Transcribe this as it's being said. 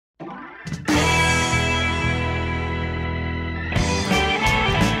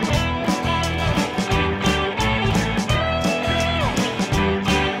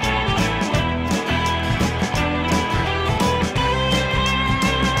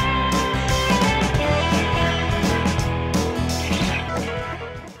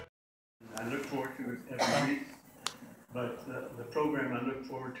but the program I look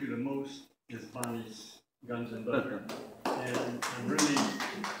forward to the most is Bonnie's Guns and Butter. And I'm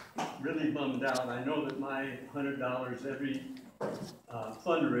really bummed out. I know that my $100 every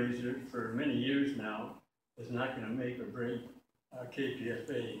fundraiser for many years now is not going to make or break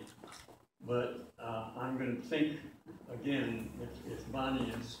KPFA. But I'm going to think again, if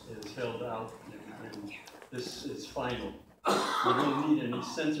Bonnie is held out and this is final. We don't need any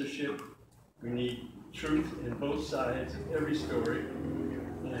censorship. We need truth in both sides of every story.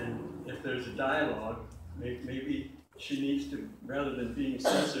 And if there's a dialogue, maybe she needs to, rather than being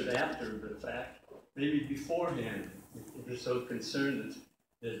censored after the fact, maybe beforehand, if you're so concerned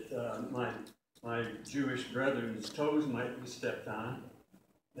that my Jewish brethren's toes might be stepped on,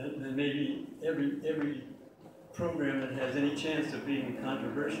 then maybe every program that has any chance of being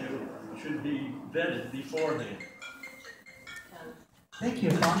controversial should be vetted beforehand. Thank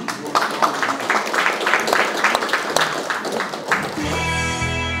you, Bonnie.